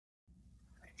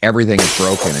Everything is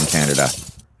broken in Canada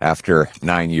after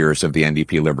 9 years of the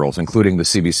NDP Liberals, including the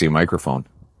CBC microphone.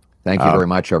 Thank you very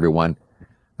much, everyone.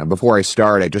 And before I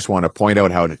start, I just want to point out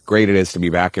how great it is to be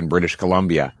back in British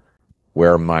Columbia,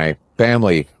 where my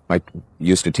family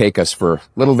used to take us for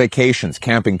little vacations,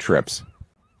 camping trips.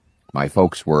 My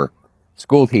folks were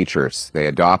school teachers. They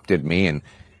adopted me, and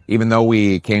even though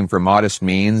we came from modest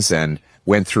means and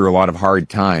went through a lot of hard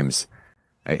times,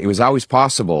 it was always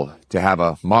possible to have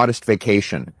a modest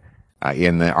vacation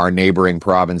in our neighboring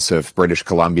province of British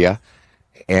Columbia.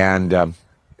 And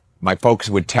my folks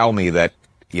would tell me that,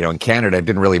 in Canada, it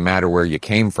didn't really matter where you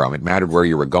came from. It mattered where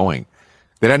you were going.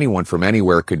 That anyone from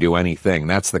anywhere could do anything.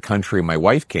 That's the country my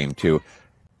wife came to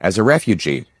as a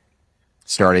refugee,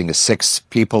 starting as 6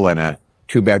 people in a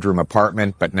 2-bedroom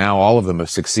apartment, but now all of them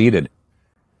have succeeded.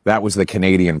 That was the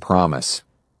Canadian promise.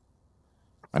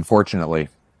 Unfortunately,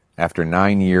 after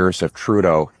 9 years of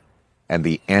Trudeau and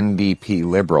the NDP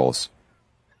Liberals,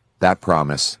 that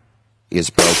promise is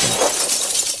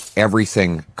broken.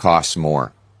 Everything costs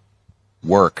more.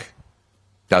 Work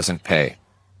doesn't pay.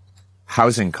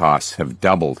 Housing costs have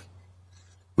doubled.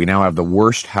 We now have the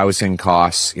worst housing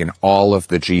costs in all of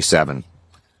the G7.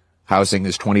 Housing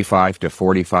is 25 to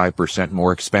 45%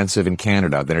 more expensive in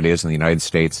Canada than it is in the United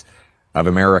States of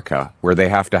America, where they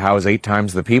have to house 8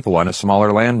 times the people on a smaller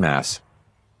landmass.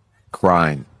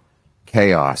 Crime,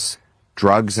 chaos,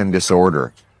 drugs, and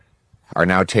disorder are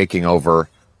now taking over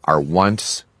our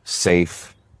once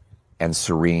safe and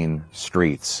serene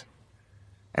streets.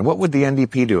 And what would the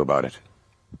NDP do about it?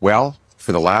 Well,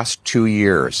 for the last 2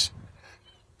 years,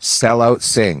 Sellout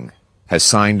Singh has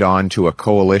signed on to a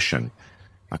coalition,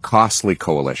 a costly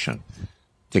coalition,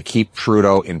 to keep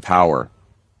Trudeau in power,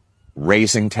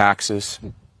 raising taxes,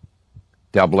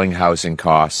 doubling housing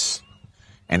costs,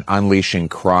 and unleashing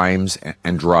crimes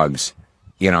and drugs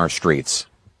in our streets.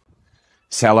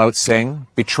 Sellout Singh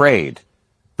betrayed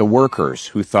the workers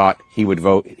who thought he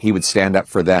would stand up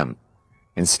for them.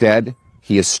 Instead,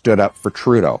 he has stood up for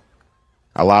Trudeau,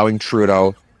 allowing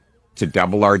Trudeau to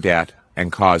double our debt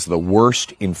and cause the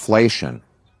worst inflation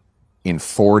in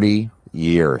 40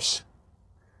 years.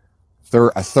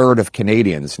 A third of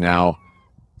Canadians now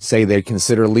say they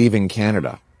consider leaving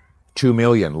Canada. 2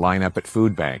 million line up at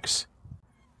food banks.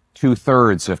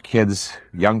 2/3 of kids,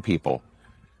 young people,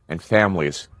 and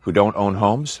families who don't own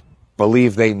homes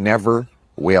believe they never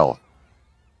will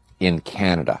in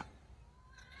Canada.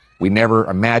 We never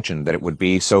imagined that it would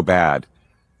be so bad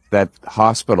that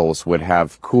hospitals would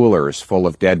have coolers full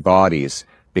of dead bodies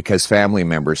because family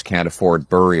members can't afford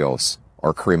burials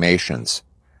or cremations.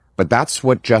 But that's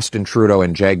what Justin Trudeau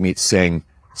and Jagmeet Singh,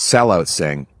 Sellout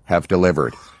Singh, have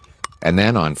delivered. And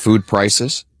then on food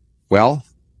prices, well,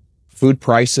 food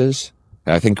prices,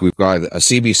 I think we've got a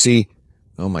CBC,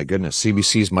 oh my goodness,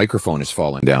 CBC's microphone has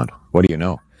fallen down. What do you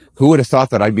know? Who would have thought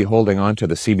that I'd be holding on to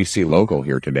the CBC logo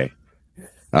here today?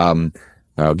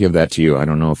 I'll give that to you. I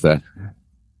don't know if that...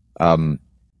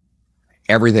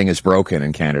 everything is broken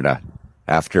in Canada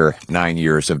after 9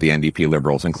 years of the NDP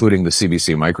Liberals, including the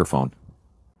CBC microphone.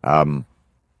 And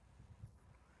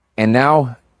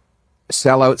now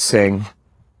Sellout Singh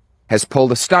has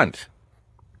pulled a stunt.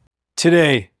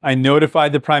 Today, I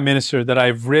notified the Prime Minister that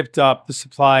I've ripped up the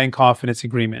supply and confidence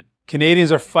agreement.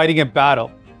 Canadians are fighting a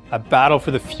battle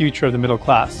for the future of the middle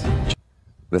class.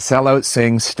 The Sellout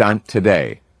Singh stunt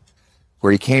today,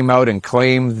 where he came out and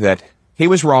claimed that he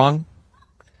was wrong,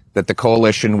 that the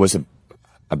coalition was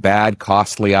a bad,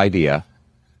 costly idea,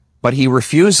 but he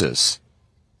refuses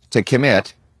to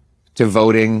commit to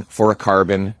voting for a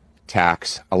carbon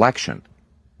tax election.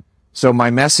 So my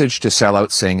message to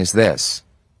Sellout Singh is this.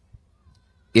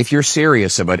 If you're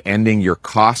serious about ending your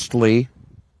costly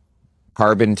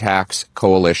carbon tax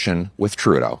coalition with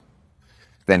Trudeau,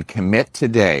 then commit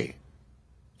today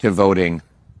to voting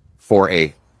for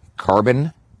a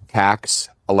carbon tax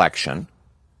election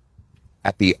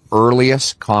at the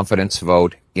earliest confidence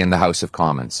vote in the House of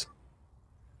Commons.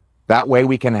 That way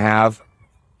we can have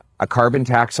a carbon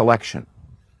tax election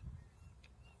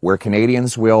where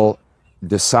Canadians will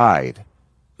decide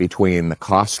between the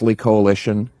costly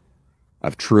coalition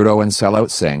of Trudeau and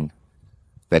Sellout Singh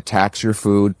that tax your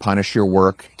food, punish your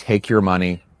work, take your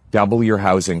money, double your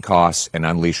housing costs, and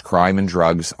unleash crime and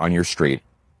drugs on your street,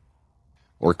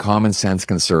 or common sense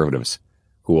conservatives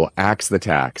who will axe the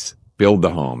tax, build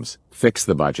the homes, fix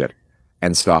the budget,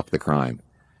 and stop the crime.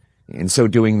 In so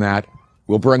doing that,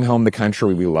 we'll bring home the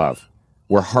country we love,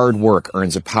 where hard work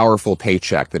earns a powerful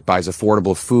paycheck that buys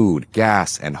affordable food,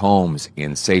 gas, and homes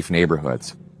in safe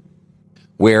neighborhoods,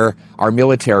 where our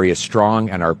military is strong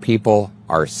and our people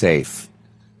are safe,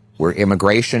 where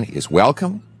immigration is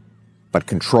welcome but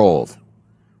controlled,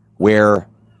 where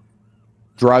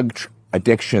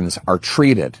addictions are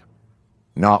treated,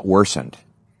 not worsened,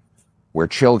 where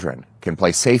children can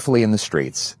play safely in the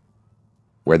streets,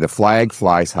 where the flag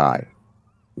flies high,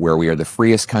 where we are the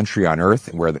freest country on earth,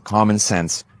 and where the common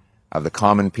sense of the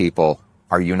common people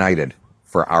are united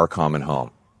for our common home,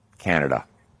 Canada.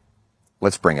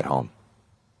 Let's bring it home.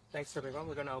 Thanks, everyone.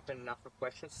 We're going to open up for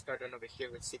questions, starting over here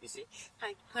with CBC.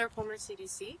 Hi, Claire Palmer,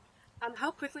 CDC.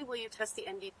 How quickly will you test the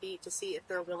NDP to see if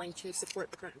they're willing to support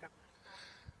the current government?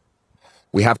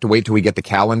 We have to wait till we get the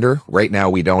calendar. Right now,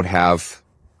 we don't have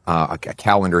a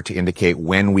calendar to indicate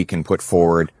when we can put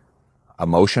forward a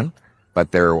motion,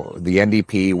 but the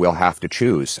NDP will have to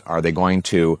choose. Are they going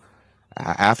to,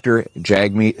 after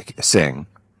Jagmeet Singh,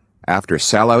 after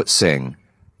sellout Singh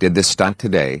did this stunt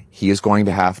today, he is going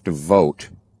to have to vote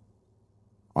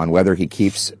on whether he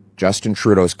keeps Justin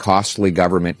Trudeau's costly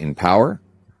government in power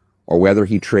or whether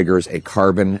he triggers a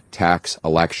carbon tax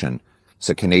election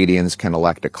so Canadians can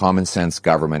elect a common sense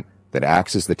government that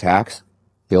axes the tax,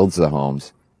 builds the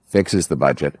homes, fixes the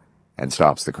budget, and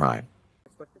stops the crime.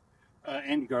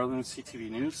 Andy Garland, CTV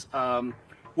News.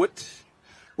 What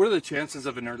are the chances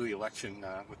of an early election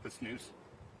with this news?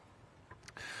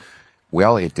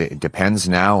 Well, it depends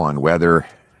now on whether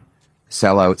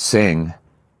sellout Singh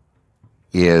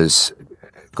is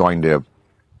going to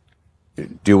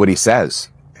do what he says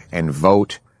and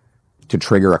vote to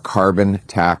trigger a carbon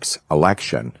tax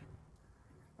election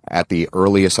at the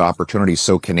earliest opportunity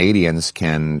so Canadians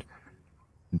can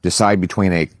decide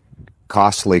between a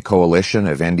costly coalition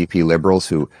of NDP Liberals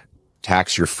who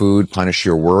tax your food, punish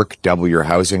your work, double your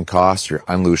housing costs, or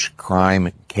unleash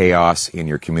crime, chaos in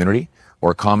your community,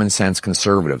 or common sense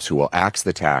Conservatives who will axe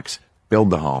the tax, build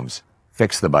the homes,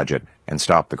 fix the budget, and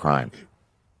stop the crime.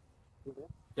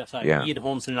 Yes, Ian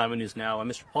Holmes in Nanaimo News Now.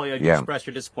 Mr. Poilievre, you expressed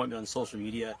your disappointment on social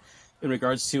media in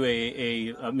regards to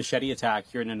a machete attack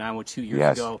here in Nanaimo 2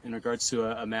 years ago, in regards to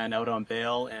a man out on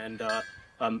bail and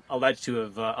alleged to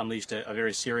have unleashed a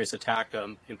very serious attack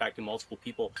impacting multiple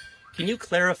people. Can you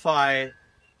clarify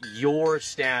your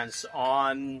stance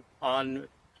on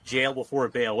jail before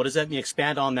bail? What does that mean?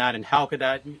 Expand on that, and how could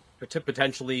that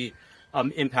potentially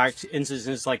impact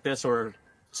incidents like this or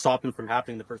stop them from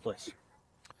happening in the first place?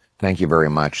 Thank you very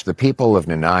much. The people of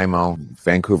Nanaimo,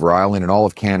 Vancouver Island, and all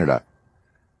of Canada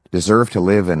deserve to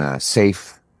live in a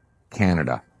safe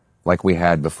Canada like we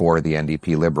had before the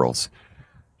NDP Liberals.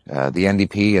 The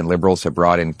NDP and Liberals have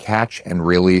brought in catch and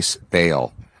release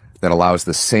bail that allows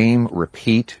the same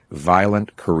repeat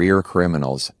violent career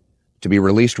criminals to be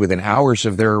released within hours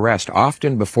of their arrest,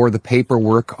 often before the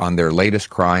paperwork on their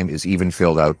latest crime is even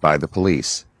filled out by the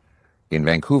police. In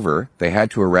Vancouver, they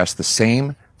had to arrest the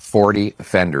same 40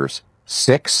 offenders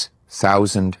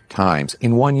 6,000 times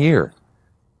in 1 year.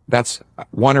 That's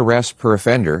one arrest per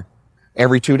offender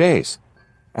every 2 days.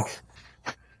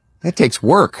 That takes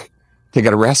work to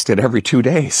get arrested every 2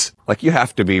 days. Like, you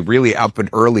have to be really up and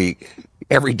early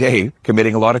every day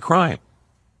committing a lot of crime.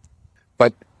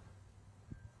 But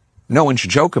no one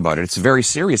should joke about it. It's very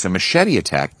serious. A machete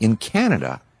attack in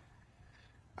Canada.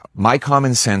 My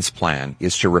common sense plan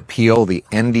is to repeal the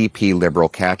NDP Liberal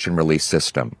catch and release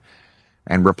system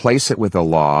and replace it with a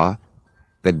law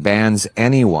that bans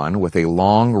anyone with a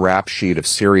long rap sheet of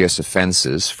serious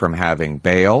offenses from having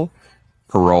bail,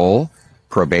 parole,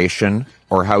 probation,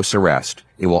 or house arrest.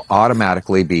 It will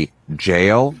automatically be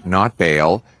jail, not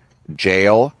bail,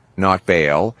 jail, not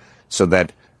bail, so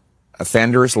that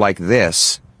offenders like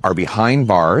this are behind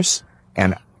bars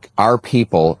and our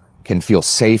people can feel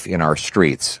safe in our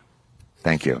streets.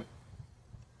 Thank you.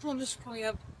 Hello, Mr.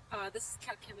 Poilievre. This is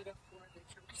Kat Canada for the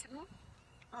Camera Signal.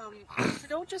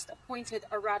 Trudeau just appointed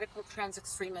a radical trans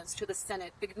extremist to the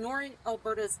Senate, ignoring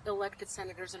Alberta's elected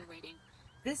senators in waiting.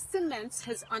 This cements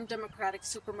his undemocratic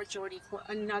supermajority for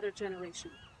another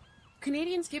generation.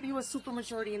 Canadians give you a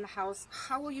supermajority in the House.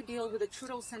 How will you deal with a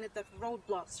Trudeau Senate that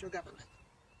roadblocks your government?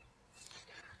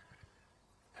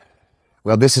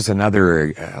 Well, this is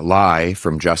another lie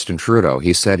from Justin Trudeau.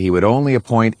 He said he would only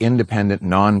appoint independent,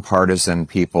 nonpartisan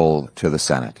people to the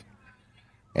Senate.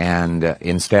 And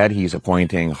instead, he's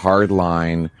appointing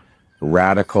hardline,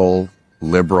 radical,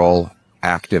 liberal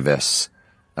activists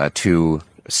to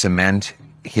cement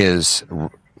his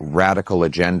radical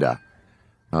agenda.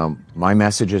 My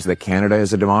message is that Canada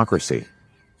is a democracy.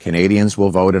 Canadians will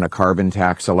vote in a carbon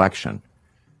tax election,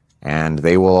 and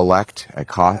they will elect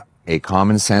a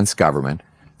common sense government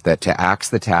that to axe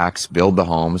the tax, build the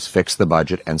homes, fix the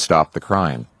budget, and stop the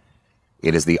crime.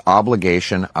 It is the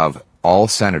obligation of all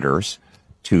senators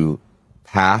to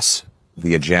pass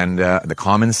the agenda, the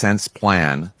common sense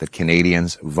plan that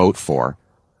Canadians vote for,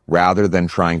 rather than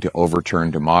trying to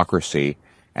overturn democracy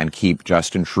and keep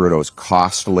Justin Trudeau's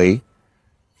costly,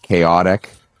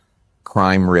 chaotic,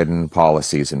 crime-ridden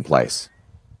policies in place.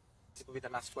 This will be the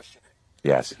last question.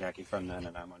 Yes. Jackie from the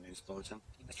Nanaimo News Bulletin.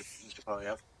 Mr.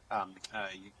 Poilievre,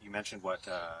 you mentioned what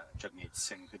Jagmeet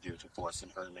Singh could do to force an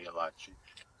early election.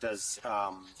 Does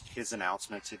his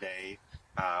announcement today,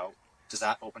 does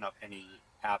that open up any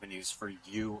avenues for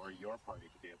you or your party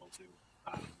to be able to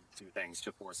do things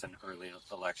to force an early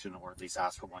election, or at least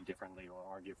ask for one differently or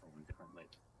argue for one differently?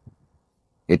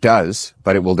 It does,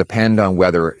 but it will depend on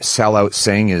whether sellout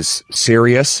Singh is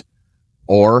serious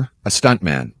or a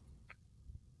stuntman.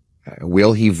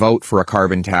 Will he vote for a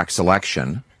carbon tax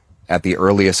election at the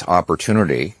earliest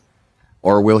opportunity,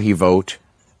 or will he vote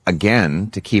again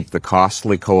to keep the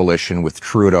costly coalition with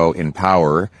Trudeau in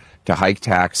power to hike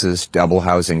taxes, double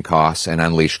housing costs, and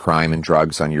unleash crime and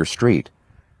drugs on your street?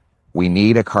 We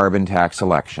need a carbon tax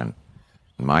election.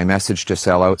 My message to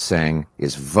sellout Singh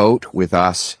is vote with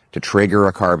us to trigger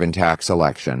a carbon tax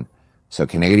election so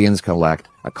Canadians can elect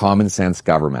a common sense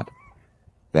government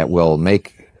that will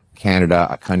make Canada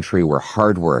a country where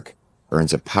hard work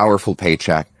earns a powerful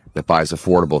paycheck that buys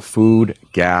affordable food,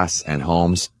 gas, and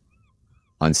homes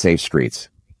on safe streets.